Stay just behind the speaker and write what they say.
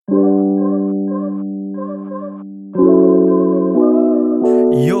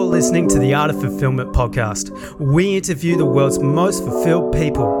listening to the Art of Fulfillment podcast. We interview the world's most fulfilled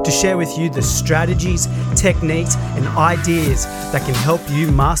people to share with you the strategies, techniques, and ideas that can help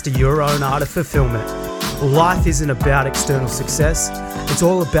you master your own art of fulfillment. Life isn't about external success, it's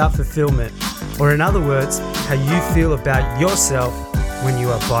all about fulfillment, or in other words, how you feel about yourself when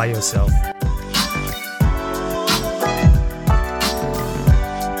you are by yourself.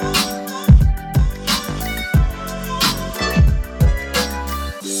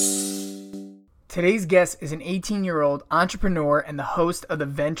 Today's guest is an 18-year-old entrepreneur and the host of the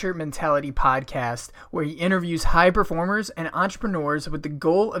Venture Mentality podcast, where he interviews high performers and entrepreneurs with the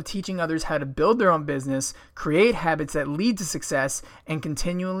goal of teaching others how to build their own business, create habits that lead to success, and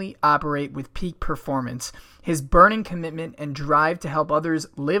continually operate with peak performance. His burning commitment and drive to help others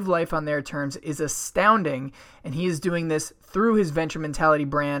live life on their terms is astounding, and he is doing this through his Venture Mentality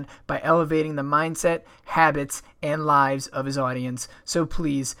brand by elevating the mindset, habits, and lives of his audience. So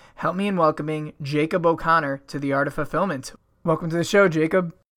please help me in welcoming Jacob O'Connor to the Art of Fulfillment. Welcome to the show,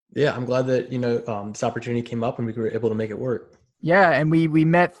 Jacob. Yeah, I'm glad that this opportunity came up and we were able to make it work. Yeah, and we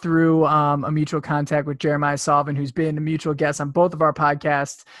met through a mutual contact with Jeremiah Sullivan, who's been a mutual guest on both of our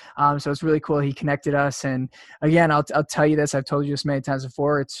podcasts. So it's really cool he connected us. And again, I'll tell you this, I've told you this many times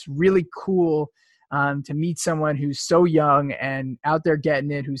before, it's really cool to meet someone who's so young and out there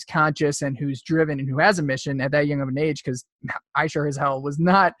getting it, who's conscious and who's driven and who has a mission at that young of an age, because I sure as hell was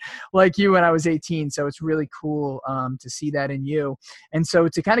not like you when I was 18. So it's really cool to see that in you. And so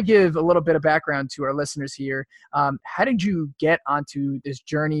to kind of give a little bit of background to our listeners here, how did you get onto this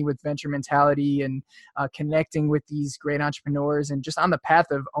journey with Venture Mentality and connecting with these great entrepreneurs and just on the path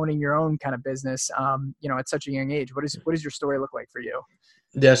of owning your own kind of business, at such a young age? What does your story look like for you?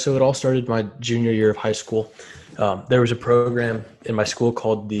 Yeah, so it all started my junior year of high school. There was a program in my school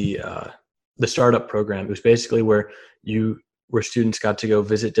called the startup program. It was basically where students got to go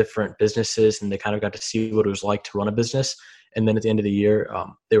visit different businesses and they kind of got to see what it was like to run a business. And then at the end of the year,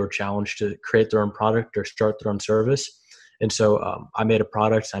 they were challenged to create their own product or start their own service. And so I made a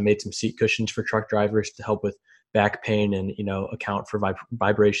product. I made some seat cushions for truck drivers to help with back pain and account for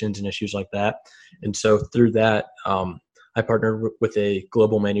vibrations and issues like that. And so through that, I partnered with a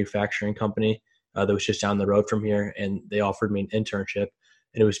global manufacturing company that was just down the road from here, and they offered me an internship.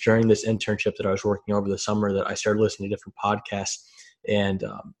 And it was during this internship that I was working over the summer that I started listening to different podcasts, and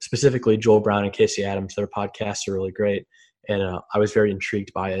specifically Joel Brown and Casey Adams. Their podcasts are really great, and I was very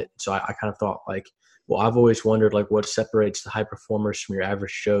intrigued by it. So I kind of thought I've always wondered what separates the high performers from your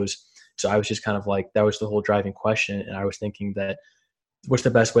average Joes. So I was just kind of that was the whole driving question, and I was thinking that what's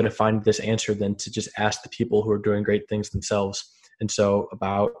the best way to find this answer than to just ask the people who are doing great things themselves. And so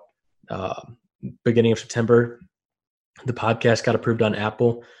about beginning of September, the podcast got approved on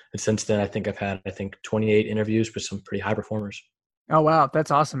Apple. And since then, I've had 28 interviews with some pretty high performers. Oh, wow. That's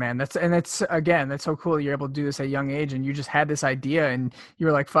awesome, man. That's so cool that you're able to do this at a young age and you just had this idea and you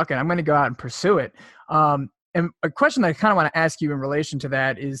were like, fuck it, I'm going to go out and pursue it. And a question that I kind of want to ask you in relation to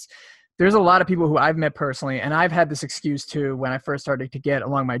that is, there's a lot of people who I've met personally, and I've had this excuse too when I first started to get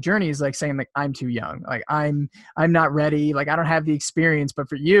along my journey, is saying I'm too young, I'm not ready, I don't have the experience. But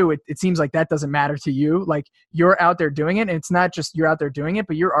for you, it seems like that doesn't matter to you. You're out there doing it, and it's not just you're out there doing it,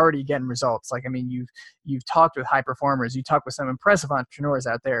 but you're already getting results. You've talked with high performers, you talk with some impressive entrepreneurs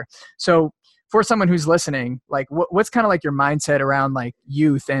out there. So for someone who's listening, what's kind of your mindset around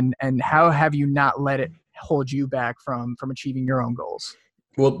youth, and how have you not let it hold you back from achieving your own goals?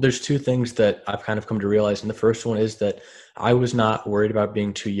 Well, there's two things that I've kind of come to realize. And the first one is that I was not worried about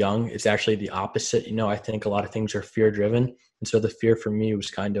being too young. It's actually the opposite. I think a lot of things are fear driven. And so the fear for me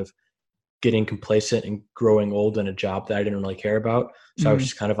was kind of getting complacent and growing old in a job that I didn't really care about. So I was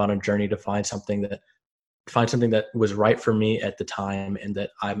just kind of on a journey to find something that was right for me at the time and that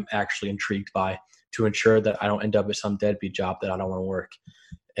I'm actually intrigued by, to ensure that I don't end up at some deadbeat job that I don't want to work.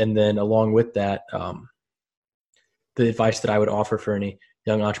 And then along with that, the advice that I would offer for any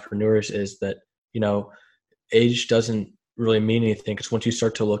young entrepreneurs is that, age doesn't really mean anything, because once you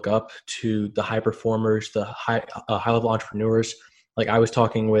start to look up to the high performers, the high level entrepreneurs, I was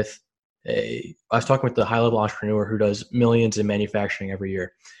talking with the high level entrepreneur who does millions in manufacturing every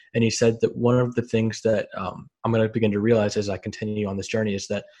year. And he said that one of the things that I'm going to begin to realize as I continue on this journey is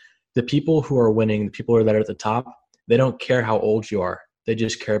that the people who are winning, the people that are at the top, they don't care how old you are. They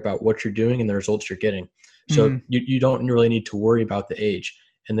just care about what you're doing and the results you're getting. So you don't really need to worry about the age.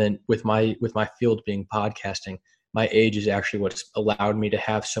 And then with my field being podcasting, my age is actually what's allowed me to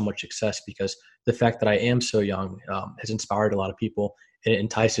have so much success, because the fact that I am so young has inspired a lot of people, and it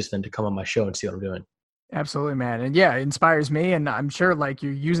entices them to come on my show and see what I'm doing. Absolutely, man. And yeah, it inspires me. And I'm sure like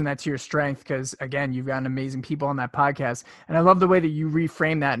you're using that to your strength because, again, you've got amazing people on that podcast. And I love the way that you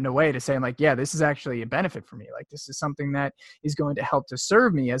reframe that in a way to say, like, yeah, this is actually a benefit for me. Like, this is something that is going to help to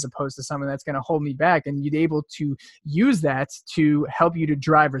serve me as opposed to something that's going to hold me back. And you're able to use that to help you to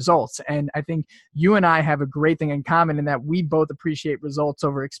drive results. And I think you and I have a great thing in common in that we both appreciate results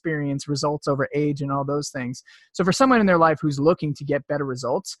over experience, results over age, and all those things. So for someone in their life who's looking to get better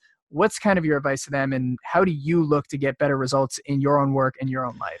results, what's kind of your advice to them, and how do you look to get better results in your own work and your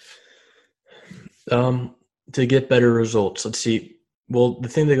own life? To get better results, let's see. Well, the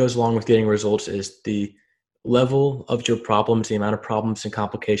thing that goes along with getting results is the level of your problems, the amount of problems and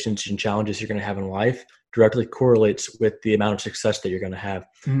complications and challenges you're going to have in life directly correlates with the amount of success that you're going to have.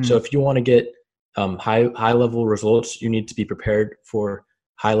 So if you want to get high level results, you need to be prepared for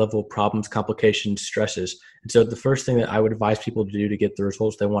high level problems, complications, stresses. And so the first thing that I would advise people to do to get the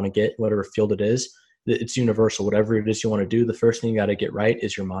results they want to get, whatever field it is, it's universal. Whatever it is you want to do, the first thing you got to get right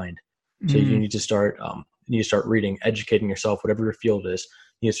is your mind. So you need to start reading, educating yourself, whatever your field is.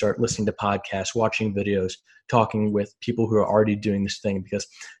 You need to start listening to podcasts, watching videos, talking with people who are already doing this thing, because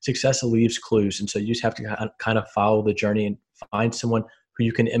success leaves clues. And so you just have to kind of follow the journey and find someone who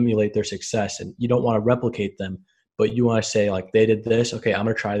you can emulate their success. And you don't want to replicate them, but you want to say, like, they did this. Okay, I'm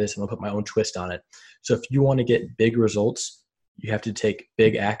going to try this. I'm going to put my own twist on it. So if you want to get big results, you have to take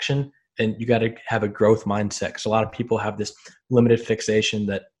big action, and you got to have a growth mindset. Because a lot of people have this limited fixation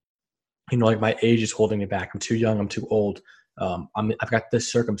that, like, my age is holding me back. I'm too young. I'm too old. I've got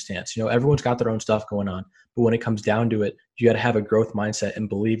this circumstance. Everyone's got their own stuff going on. But when it comes down to it, you got to have a growth mindset and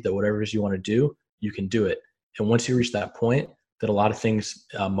believe that whatever it is you want to do, you can do it. And once you reach that point, that a lot of things,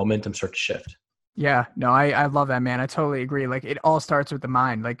 momentum start to shift. Yeah, no, I love that, man. I totally agree. Like, it all starts with the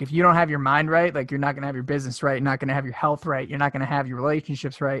mind. Like, if you don't have your mind right, like, you're not going to have your business right. You're not going to have your health right. You're not going to have your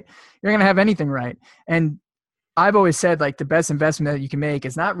relationships right. You're going to have anything right. And I've always said, like, the best investment that you can make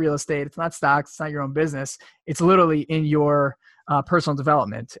is not real estate. It's not stocks. It's not your own business. It's literally in your personal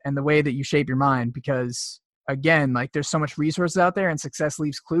development and the way that you shape your mind. Because, again, like, there's so much resources out there and success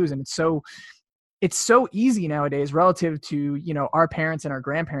leaves clues. And it's so easy nowadays relative to, our parents and our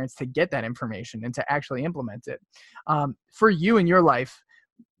grandparents to get that information and to actually implement it. For you in your life,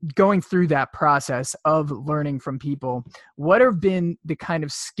 going through that process of learning from people, what have been the kind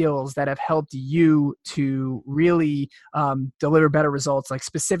of skills that have helped you to really deliver better results, like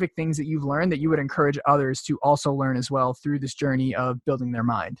specific things that you've learned that you would encourage others to also learn as well through this journey of building their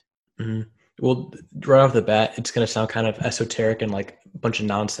mind? Mm-hmm. Well, right off the bat, it's going to sound kind of esoteric and like a bunch of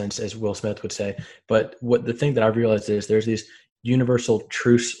nonsense, as Will Smith would say. But the thing that I've realized is there's these universal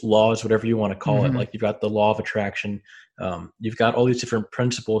truths, laws, whatever you want to call it. Like, you've got the law of attraction. You've got all these different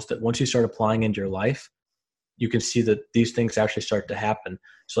principles that once you start applying into your life, you can see that these things actually start to happen.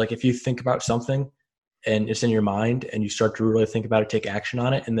 So, like, if you think about something and it's in your mind and you start to really think about it, take action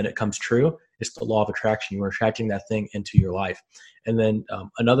on it, and then it comes true, it's the law of attraction. You're attracting that thing into your life. And then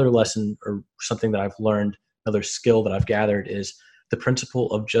another lesson or something that I've learned, another skill that I've gathered, is the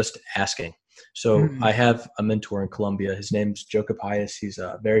principle of just asking. So I have a mentor in Colombia. His name's Joe Capayas. He's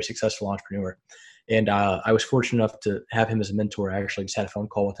a very successful entrepreneur. And I was fortunate enough to have him as a mentor. I actually just had a phone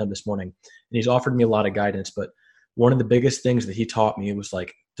call with him this morning. And he's offered me a lot of guidance. But one of the biggest things that he taught me was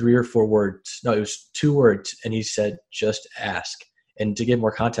like 3 or 4 words. No, it was 2 words. And he said, just ask. And to give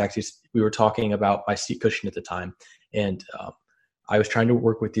more context, we were talking about my seat cushion at the time. And I was trying to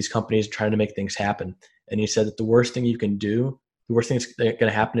work with these companies, trying to make things happen. And he said that the worst thing you can do, the worst thing that's going to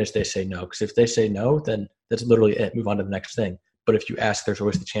happen is they say no. Because if they say no, then that's literally it. Move on to the next thing. But if you ask, there's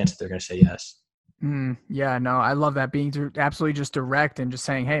always the chance that they're going to say yes. Yeah, no, I love that, being absolutely just direct and just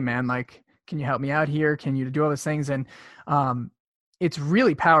saying, hey, man, like, can you help me out here? Can you do all those things? And it's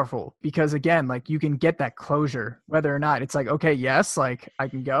really powerful because, again, like, you can get that closure, whether or not it's like, okay, yes, like, I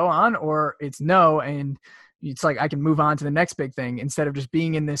can go on, or it's no. And it's like, I can move on to the next big thing instead of just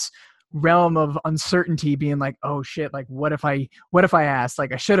being in this realm of uncertainty, being like, oh shit, like, what if I asked,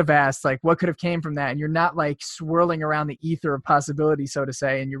 like, I should have asked, like, what could have came from that? And you're not like swirling around the ether of possibility, so to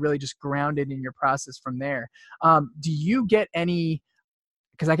say, and you're really just grounded in your process from there. Do you get any,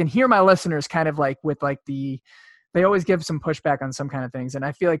 because I can hear my listeners kind of like with like they always give some pushback on some kind of things. And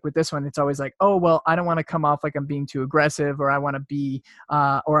I feel like with this one, it's always like, oh, well, I don't want to come off like I'm being too aggressive, or I want to be,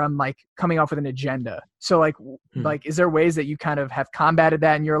 or I'm like coming off with an agenda. So like, is there ways that you kind of have combated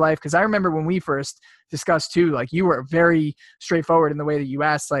that in your life? Cause I remember when we first discussed too, like, you were very straightforward in the way that you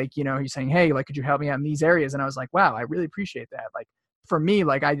asked, like, you're saying, hey, like, could you help me out in these areas? And I was like, wow, I really appreciate that. Like, for me,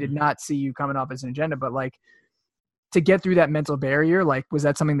 like, I did not see you coming off as an agenda, but like, to get through that mental barrier? Like, was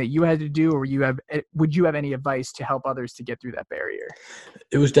that something that you had to do, or would you have any advice to help others to get through that barrier?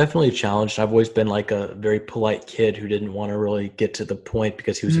 It was definitely a challenge. I've always been like a very polite kid who didn't want to really get to the point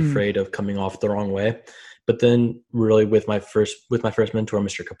because he was afraid of coming off the wrong way. But then really with my first mentor,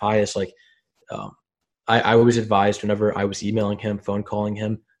 Mr. Capias, like I always advised whenever I was emailing him, phone calling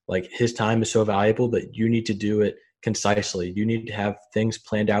him, like his time is so valuable that you need to do it concisely. You need to have things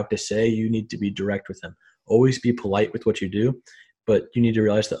planned out to say. You need to be direct with him. Always be polite with what you do, but you need to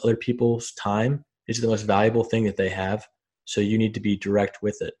realize that other people's time is the most valuable thing that they have. So you need to be direct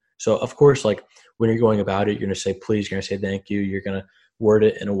with it. So of course, like when you're going about it, you're going to say, please, you're going to say, thank you. You're going to word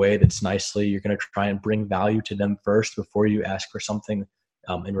it in a way that's nicely. You're going to try and bring value to them first before you ask for something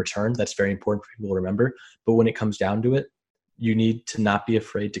in return. That's very important for people to remember. But when it comes down to it, you need to not be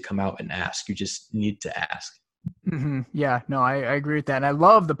afraid to come out and ask. You just need to ask. Mm-hmm. Yeah, no, I agree with that. And I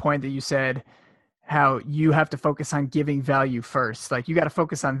love the point that you said, how you have to focus on giving value first. Like you got to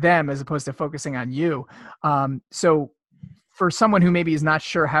focus on them as opposed to focusing on you. So for someone who maybe is not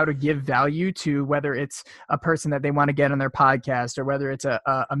sure how to give value to, whether it's a person that they want to get on their podcast, or whether it's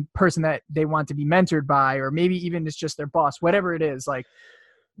a person that they want to be mentored by, or maybe even it's just their boss, whatever it is, like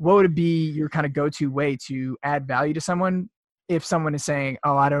what would be your kind of go-to way to add value to someone if someone is saying,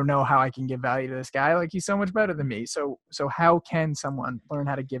 oh, I don't know how I can give value to this guy, like he's so much better than me. So how can someone learn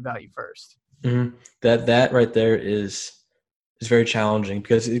how to give value first? Mm-hmm. That right there is very challenging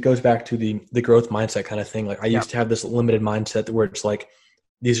because it goes back to the growth mindset kind of thing. Like I used to have this limited mindset where it's like,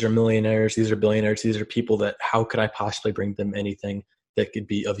 these are millionaires, these are billionaires, these are people that how could I possibly bring them anything that could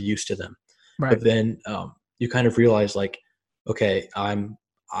be of use to them? Right. But then you kind of realize like, okay, I'm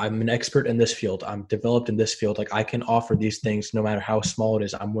an expert in this field. I'm developed in this field. Like I can offer these things no matter how small it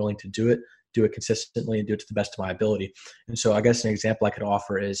is. I'm willing to do it consistently and do it to the best of my ability. And so I guess an example I could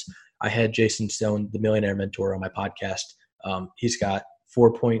offer is I had Jason Stone, the millionaire mentor, on my podcast. He's got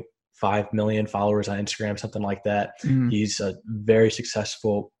 4.5 million followers on Instagram, something like that. Mm-hmm. He's a very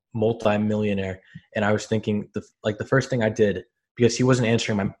successful multi-millionaire. And I was thinking the first thing I did, because he wasn't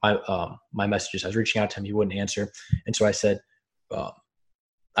answering my messages, I was reaching out to him, he wouldn't answer. And so I said,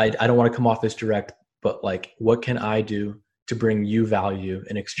 I don't want to come off as direct, but like, what can I do to bring you value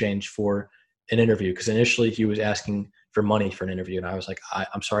in exchange for an interview? Because initially he was asking for money for an interview. And I was like,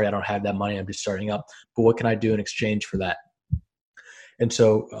 I'm sorry, I don't have that money. I'm just starting up. But what can I do in exchange for that? And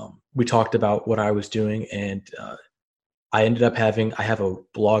so we talked about what I was doing. And I ended up I have a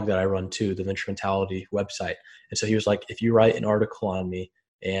blog that I run too, the Venture Mentality website. And so he was like, if you write an article on me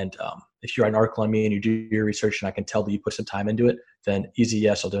and you do your research and I can tell that you put some time into it, then easy,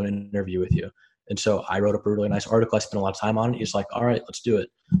 yes, I'll do an interview with you. And so I wrote up a really nice article. I spent a lot of time on it. He's like, all right, let's do it.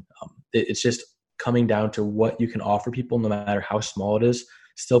 It's just coming down to what you can offer people, no matter how small it is,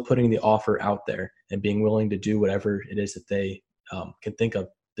 still putting the offer out there and being willing to do whatever it is that they can think of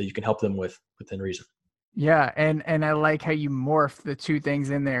that you can help them with within reason. Yeah. And I like how you morph the two things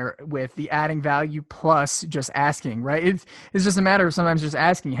in there with the adding value plus just asking, right? It's just a matter of sometimes just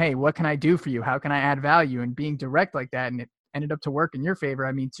asking, hey, what can I do for you? How can I add value? And being direct like that. And it ended up to work in your favor.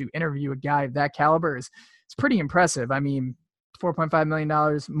 I mean, to interview a guy of that caliber it's pretty impressive. I mean, $4.5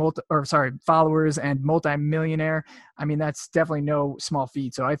 million followers and multi-millionaire. I mean, that's definitely no small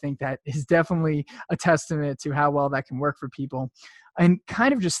feat. So I think that is definitely a testament to how well that can work for people. And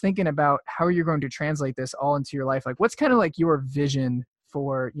kind of just thinking about how you're going to translate this all into your life. Like what's kind of like your vision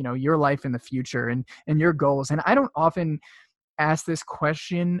for, your life in the future and your goals? And I don't often ask this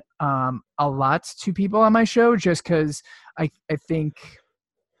question a lot to people on my show, just because I think,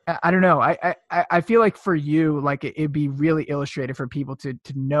 I don't know. I feel like for you, like it'd be really illustrated for people to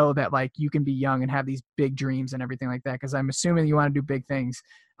know that like you can be young and have these big dreams and everything like that. Cause I'm assuming you want to do big things.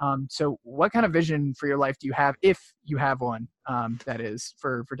 So what kind of vision for your life do you have, if you have one, that is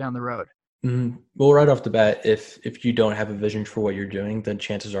for down the road? Mm-hmm. Well, right off the bat, if you don't have a vision for what you're doing, then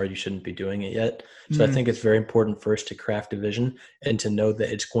chances are you shouldn't be doing it yet. So I think it's very important first to craft a vision and to know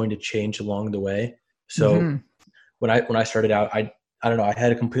that it's going to change along the way. So when I started out, I don't know, I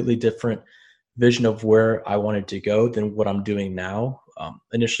had a completely different vision of where I wanted to go than what I'm doing now.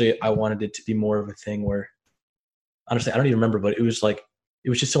 Initially, I wanted it to be more of a thing where, honestly, I don't even remember, but it was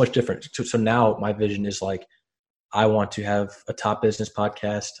just so much different. So now my vision is like, I want to have a top business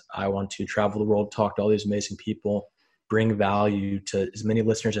podcast. I want to travel the world, talk to all these amazing people, bring value to as many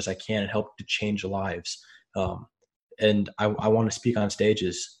listeners as I can and help to change lives. And I want to speak on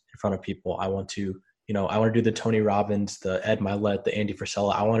stages in front of people. I want to I want to do the Tony Robbins, the Ed Mylett, the Andy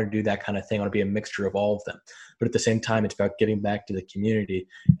Frisella. I want to do that kind of thing. I want to be a mixture of all of them. But at the same time, it's about giving back to the community.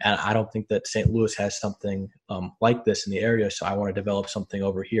 And I don't think that St. Louis has something like this in the area. So I want to develop something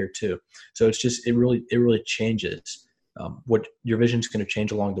over here too. So it's just, it really changes. What your vision is going to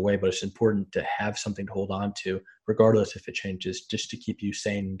change along the way, but it's important to have something to hold on to, regardless if it changes, just to keep you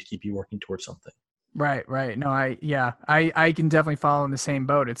sane and to keep you working towards something. Right. No, I can definitely follow in the same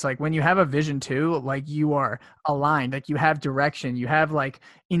boat. It's like when you have a vision too, like you are aligned, like you have direction, you have like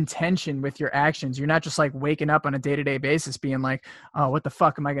intention with your actions. You're not just like waking up on a day-to-day basis being like, oh, what the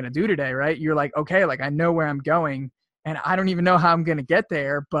fuck am I going to do today? Right. You're like, okay, like I know where I'm going and I don't even know how I'm going to get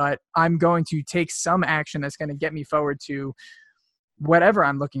there, but I'm going to take some action that's going to get me forward to whatever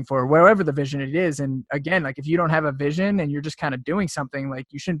I'm looking for, wherever the vision it is. And again, like if you don't have a vision and you're just kind of doing something, like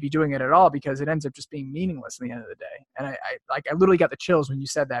you shouldn't be doing it at all because it ends up just being meaningless in the end of the day. And I literally got the chills when you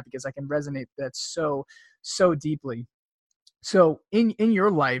said that because I can resonate that so deeply. So in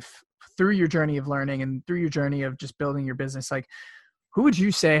your life, through your journey of learning and through your journey of just building your business, like who would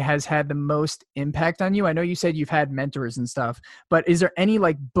you say has had the most impact on you? I know you said you've had mentors and stuff, but is there any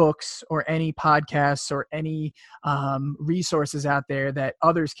like books or any podcasts or any resources out there that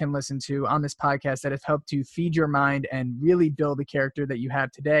others can listen to on this podcast that have helped you feed your mind and really build the character that you have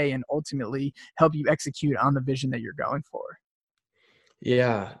today and ultimately help you execute on the vision that you're going for?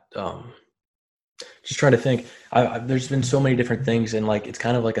 Yeah. Just trying to think. There's been so many different things, and like it's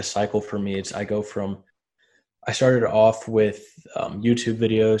kind of like a cycle for me. I started off with YouTube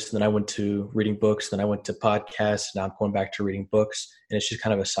videos, then I went to reading books, then I went to podcasts. Now I'm going back to reading books, and it's just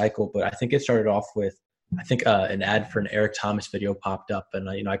kind of a cycle. But I think it started off with, an ad for an Eric Thomas video popped up, and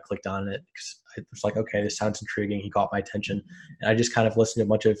I clicked on it because I was like, okay, this sounds intriguing. He caught my attention, and I just kind of listened to a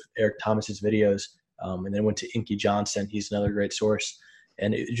bunch of Eric Thomas's videos, and then went to Inky Johnson. He's another great source.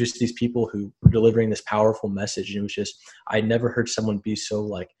 And it was just these people who were delivering this powerful message. And it was just, I never heard someone be so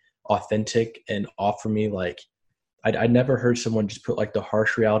like authentic and offer me like, I never heard someone just put like the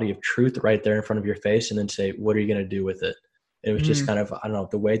harsh reality of truth right there in front of your face and then say, what are you going to do with it? It was just kind of, I don't know,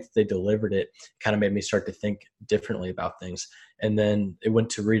 the way that they delivered it kind of made me start to think differently about things. And then it went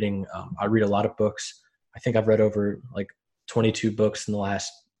to reading. I read a lot of books. I think I've read over like 22 books in the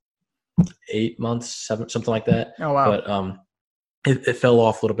last 8 months, something like that. Oh, wow. But it fell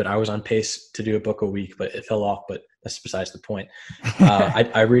off a little bit. I was on pace to do a book a week, but it fell off, but that's besides the point.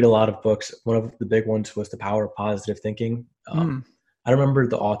 I read a lot of books. One of the big ones was The Power of Positive Thinking. I don't remember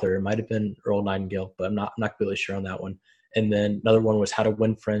the author. It might've been Earl Nightingale, but I'm not really sure on that one. And then another one was How to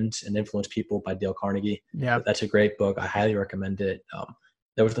Win Friends and Influence People by Dale Carnegie. Yeah. That's a great book. I highly recommend it.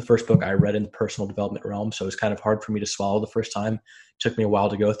 That was the first book I read in the personal development realm. So it was kind of hard for me to swallow the first time. It took me a while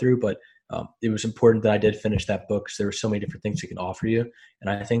to go through, but it was important that I did finish that book because there were so many different things it can offer you. And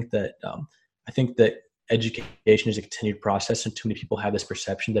I think that education is a continued process, and too many people have this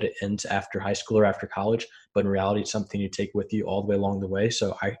perception that it ends after high school or after college, but in reality, it's something you take with you all the way along the way.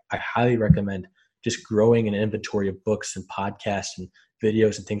 So I highly recommend just growing an inventory of books and podcasts and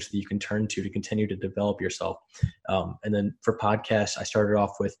videos and things that you can turn to continue to develop yourself. And then for podcasts, I started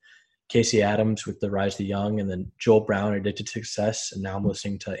off with Casey Adams with The Rise of the Young, and then Joel Brown, Addicted to Success. And now I'm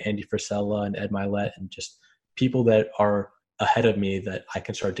listening to Andy Frisella and Ed Mylett and just people that are ahead of me that I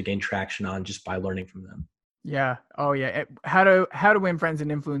can start to gain traction on just by learning from them. Yeah. Oh yeah. How to Win Friends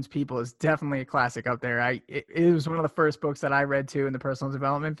and Influence People is definitely a classic out there. It was one of the first books that I read too in the personal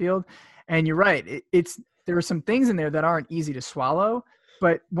development field. And you're right. There are some things in there that aren't easy to swallow,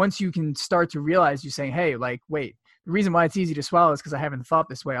 but once you can start to realize, you're saying, hey, like, wait, the reason why it's easy to swallow is because I haven't thought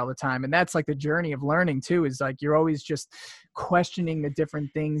this way all the time. And that's like the journey of learning too, is like, you're always just questioning the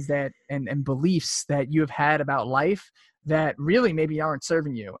different things that, and beliefs that you have had about life that really maybe aren't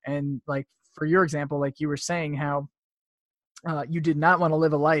serving you. And like, for your example, like you were saying how you did not want to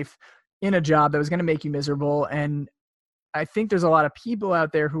live a life in a job that was going to make you miserable. And I think there's a lot of people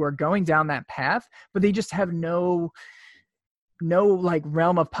out there who are going down that path, but they just have no like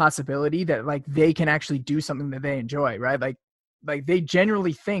realm of possibility that like they can actually do something that they enjoy, right? Like they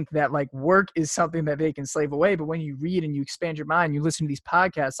generally think that like work is something that they can slave away. But when you read and you expand your mind, you listen to these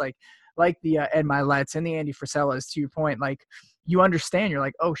podcasts, like the Ed Myletts and the Andy Frisellas, to your point, like you understand, you're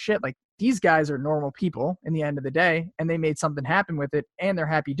like, oh shit, like these guys are normal people in the end of the day, and they made something happen with it and they're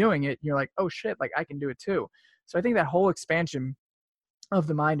happy doing it. And you're like, oh shit, like I can do it too. So I think that whole expansion of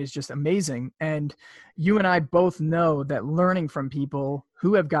the mind is just amazing. And you and I both know that learning from people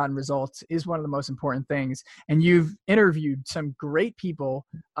who have gotten results is one of the most important things. And you've interviewed some great people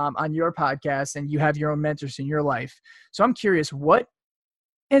on your podcast, and you have your own mentors in your life. So I'm curious, what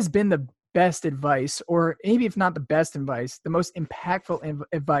has been the best advice, or maybe if not the best advice, the most impactful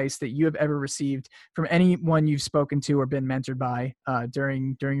advice that you have ever received from anyone you've spoken to or been mentored by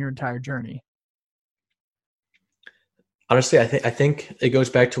during your entire journey? Honestly, I think it goes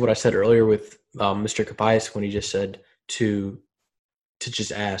back to what I said earlier with Mr. Capias when he just said to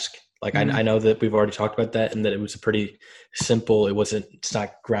just ask. Like I know that we've already talked about that and that it was a pretty simple. It's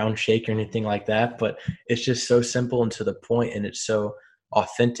not ground shake or anything like that, but it's just so simple and to the point, and it's so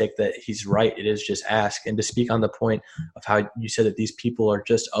authentic that he's right. It is just ask. And to speak on the point of how you said that these people are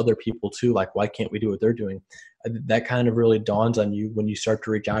just other people too. Like, why can't we do what they're doing? That kind of really dawns on you when you start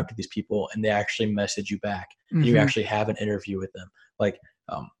to reach out to these people and they actually message you back. You actually have an interview with them. Like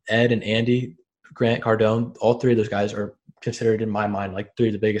Ed and Andy, Grant Cardone, all three of those guys are considered in my mind like three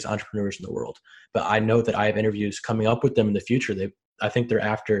of the biggest entrepreneurs in the world. But I know that I have interviews coming up with them in the future. I think they're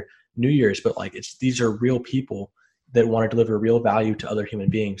after New Year's, but like these are real people that want to deliver real value to other human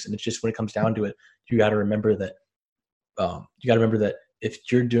beings. And it's just when it comes down to it, you got to remember that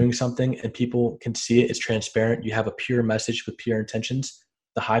if you're doing something and people can see it, it's transparent, you have a pure message with pure intentions,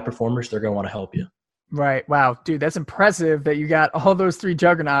 the high performers, they're going to want to help you. Right. Wow. Dude, that's impressive that you got all those three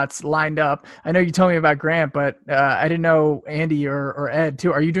juggernauts lined up. I know you told me about Grant, but I didn't know Andy or Ed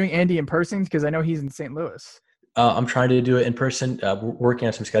too. Are you doing Andy in person? Because I know he's in St. Louis. I'm trying to do it in person. We're working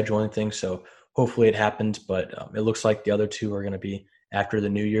on some scheduling things, so hopefully it happens. But it looks like the other two are going to be after the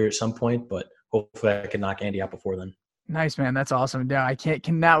new year at some point, but hopefully I can knock Andy out before then. Nice, man. That's awesome. Yeah, I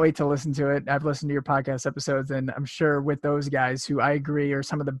cannot wait to listen to it. I've listened to your podcast episodes, and I'm sure with those guys who I agree are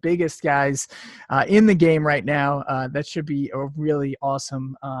some of the biggest guys in the game right now, that should be a really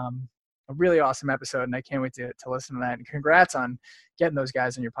awesome episode. And I can't wait to listen to that. And congrats on getting those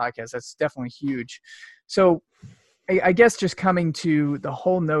guys on your podcast. That's definitely huge. So I guess just coming to the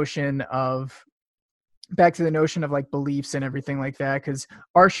whole notion of back to the notion of like beliefs and everything like that, because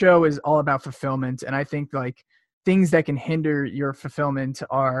our show is all about fulfillment. And I think like things that can hinder your fulfillment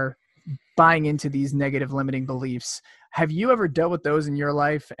are buying into these negative limiting beliefs. Have you ever dealt with those in your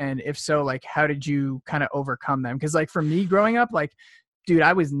life? And if so, like, how did you kind of overcome them? Because like for me growing up, like, dude,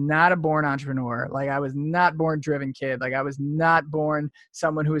 I was not a born entrepreneur. Like I was not born driven kid. Like I was not born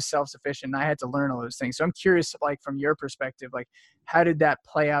someone who was self-sufficient. And I had to learn all those things. So I'm curious, like from your perspective, like how did that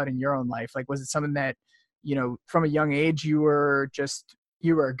play out in your own life? Like, was it something that, you know, from a young age, you were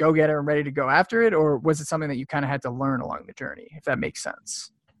a go-getter and ready to go after it? Or was it something that you kind of had to learn along the journey, if that makes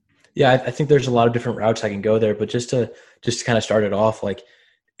sense? Yeah, I think there's a lot of different routes I can go there, but just to kind of start it off, like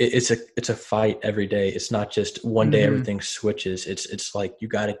it's a fight every day. It's not just one day everything switches. It's like you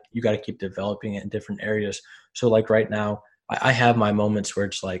gotta keep developing it in different areas. So like right now, I have my moments where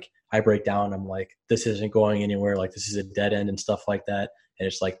it's like I break down. I'm like, this isn't going anywhere. Like this is a dead end and stuff like that. And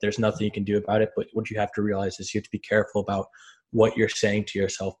it's like there's nothing you can do about it. But what you have to realize is you have to be careful about what you're saying to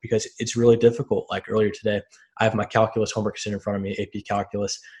yourself, because it's really difficult. Like earlier today, I have my calculus homework sitting in front of me, AP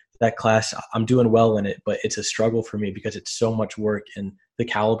calculus. That class, I'm doing well in it, but it's a struggle for me because it's so much work and the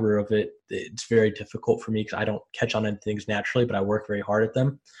caliber of it, it's very difficult for me because I don't catch on to things naturally, but I work very hard at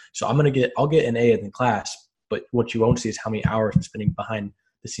them. So I'll get an A in the class, but what you won't see is how many hours I'm spending behind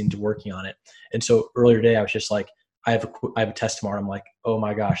the scenes working on it. And so earlier today, I was just like, I have a test tomorrow. I'm like, oh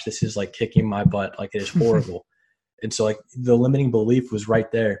my gosh, this is like kicking my butt. Like it is horrible. And so like the limiting belief was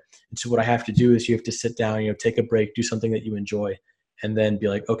right there. And so what I have to do is you have to sit down, take a break, do something that you enjoy, and then be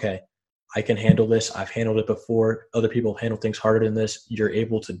like, okay, I can handle this. I've handled it before. Other people handle things harder than this. You're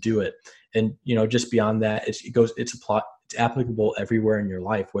able to do it. And, just beyond that, it's applicable everywhere in your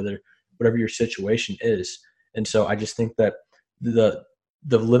life, whatever your situation is. And so I just think that the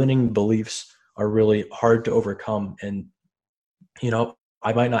limiting beliefs are really hard to overcome. And,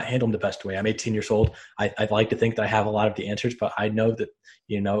 I might not handle them the best way. I'm 18 years old. I'd like to think that I have a lot of the answers, but I know that,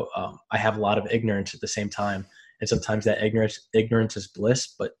 I have a lot of ignorance at the same time. And sometimes that ignorance is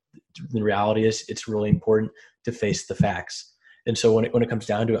bliss, but the reality is it's really important to face the facts. And so when it comes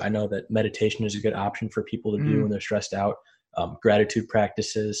down to it, I know that meditation is a good option for people to do when they're stressed out, gratitude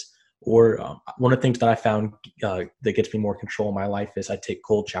practices, or one of the things that I found that gets me more control in my life is I take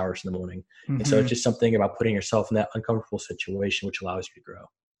cold showers in the morning. And so it's just something about putting yourself in that uncomfortable situation, which allows you to grow.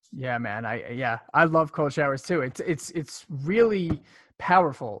 Yeah, man. I love cold showers too. It's really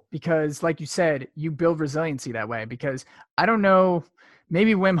powerful because like you said, you build resiliency that way, because I don't know,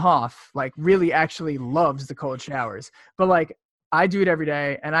 maybe Wim Hof like really actually loves the cold showers, but like I do it every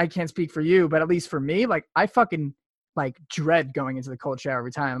day, and I can't speak for you, but at least for me, like I fucking like dread going into the cold shower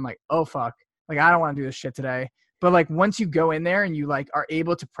every time. I'm like, oh fuck, like I don't want to do this shit today. But like once you go in there and you like are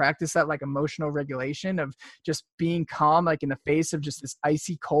able to practice that like emotional regulation of just being calm, like in the face of just this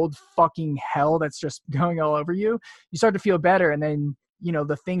icy cold fucking hell that's just going all over you, you start to feel better. And then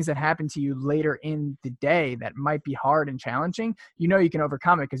the things that happen to you later in the day that might be hard and challenging, you can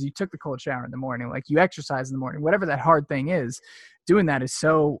overcome it because you took the cold shower in the morning, like you exercise in the morning, whatever that hard thing is. Doing that is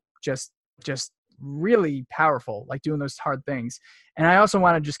so just really powerful, like doing those hard things. And I also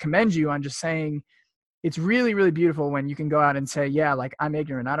want to just commend you on just saying, it's really, really beautiful when you can go out and say, yeah, like I'm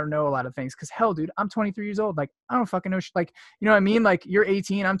ignorant. I don't know a lot of things. Cause hell, dude, I'm 23 years old. Like, I don't fucking know shit. Like, you know what I mean? Like you're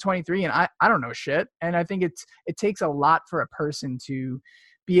 18, I'm 23 and I don't know shit. And I think it takes a lot for a person to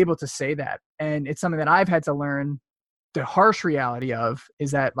be able to say that. And it's something that I've had to learn. The harsh reality of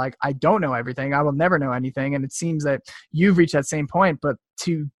is that like, I don't know everything. I will never know anything. And it seems that you've reached that same point, but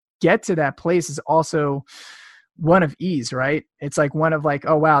to get to that place is also one of ease, right? It's like one of like,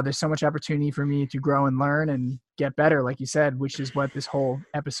 oh wow, there's so much opportunity for me to grow and learn and get better, like you said, which is what this whole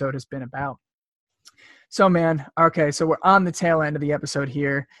episode has been about. So man, okay, so we're on the tail end of the episode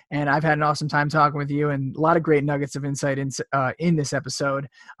here, and I've had an awesome time talking with you and a lot of great nuggets of insight in this episode.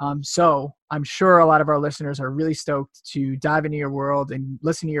 So I'm sure a lot of our listeners are really stoked to dive into your world and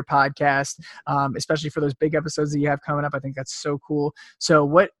listen to your podcast, especially for those big episodes that you have coming up. I think that's so cool. So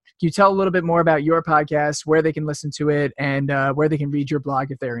can you tell a little bit more about your podcast, where they can listen to it, and where they can read your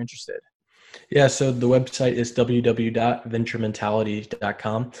blog if they're interested? Yeah, so the website is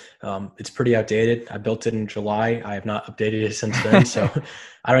www.venturementality.com. It's pretty outdated. I built it in July. I have not updated it since then, so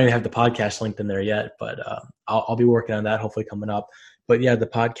I don't even have the podcast linked in there yet, but I'll be working on that hopefully coming up. But yeah, the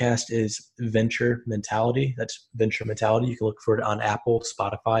podcast is Venture Mentality. That's Venture Mentality. You can look for it on Apple,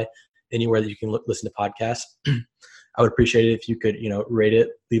 Spotify, anywhere that you can listen to podcasts. I would appreciate it if you could, rate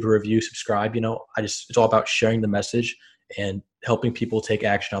it, leave a review, subscribe. It's all about sharing the message and helping people take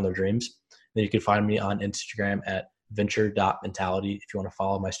action on their dreams. Then you can find me on Instagram at venture.mentality if you want to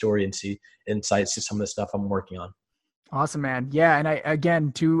follow my story and see insights to some of the stuff I'm working on. Awesome, man. Yeah. And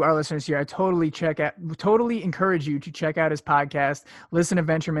again, to our listeners here, I totally encourage you to check out his podcast, listen to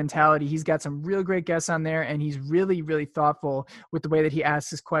Venture Mentality. He's got some real great guests on there, and he's really, really thoughtful with the way that he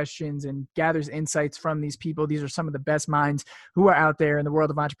asks his questions and gathers insights from these people. These are some of the best minds who are out there in the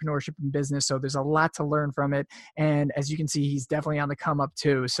world of entrepreneurship and business. So there's a lot to learn from it. And as you can see, he's definitely on the come up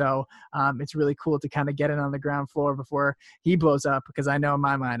too. So it's really cool to kind of get it on the ground floor before he blows up, because I know in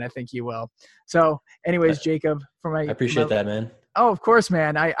my mind, I think he will. So anyways, Jacob, I appreciate that, man. Oh, of course,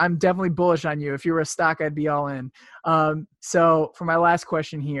 man. I'm definitely bullish on you. If you were a stock, I'd be all in. So for my last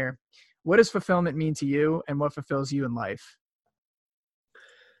question here, what does fulfillment mean to you, and what fulfills you in life?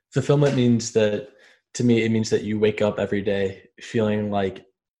 Fulfillment means that, to me, it means that you wake up every day feeling like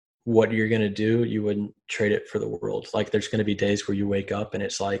what you're going to do, you wouldn't trade it for the world. Like there's going to be days where you wake up and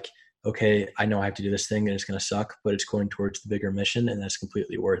it's like, okay, I know I have to do this thing and it's going to suck, but it's going towards the bigger mission, and that's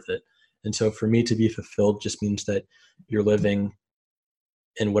completely worth it. And so for me to be fulfilled just means that you're living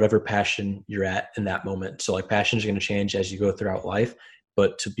in whatever passion you're at in that moment. So like passion is going to change as you go throughout life,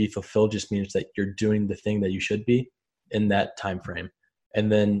 but to be fulfilled just means that you're doing the thing that you should be in that time frame.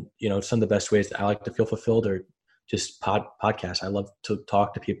 And then, some of the best ways that I like to feel fulfilled are just podcasts. I love to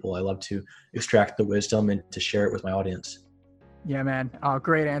talk to people. I love to extract the wisdom and to share it with my audience. Yeah, man. Oh,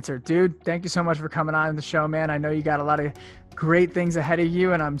 great answer, dude. Thank you so much for coming on the show, man. I know you got a lot of great things ahead of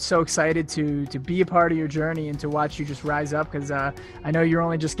you, and I'm so excited to be a part of your journey and to watch you just rise up, because I know you're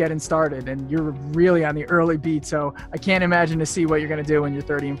only just getting started and you're really on the early beat. So I can't imagine to see what you're going to do when you're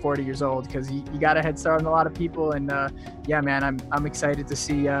 30 and 40 years old, because you got a head start on a lot of people. And yeah, man, I'm excited to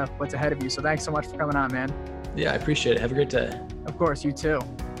see what's ahead of you. So thanks so much for coming on, man. Yeah, I appreciate it. Have a great day. Of course, you too.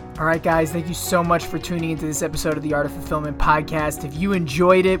 All right, guys, thank you so much for tuning into this episode of the Art of Fulfillment podcast. If you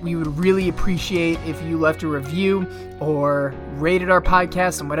enjoyed it, we would really appreciate if you left a review or rated our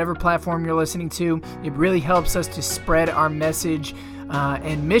podcast on whatever platform you're listening to. It really helps us to spread our message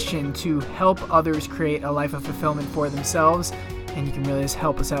and mission to help others create a life of fulfillment for themselves. And you can really just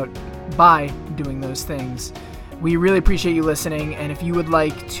help us out by doing those things. We really appreciate you listening, and if you would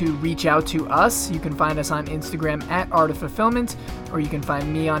like to reach out to us, you can find us on Instagram at Art of Fulfillment, or you can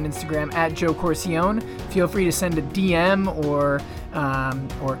find me on Instagram at Joe Corcione. Feel free to send a DM or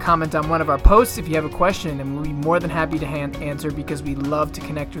comment on one of our posts if you have a question, and we'll be more than happy to answer, because we love to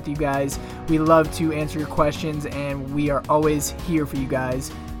connect with you guys. We love to answer your questions, and we are always here for you guys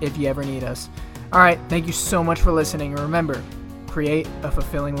if you ever need us. All right, thank you so much for listening, and remember, create a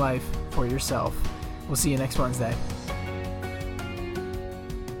fulfilling life for yourself. We'll see you next Wednesday.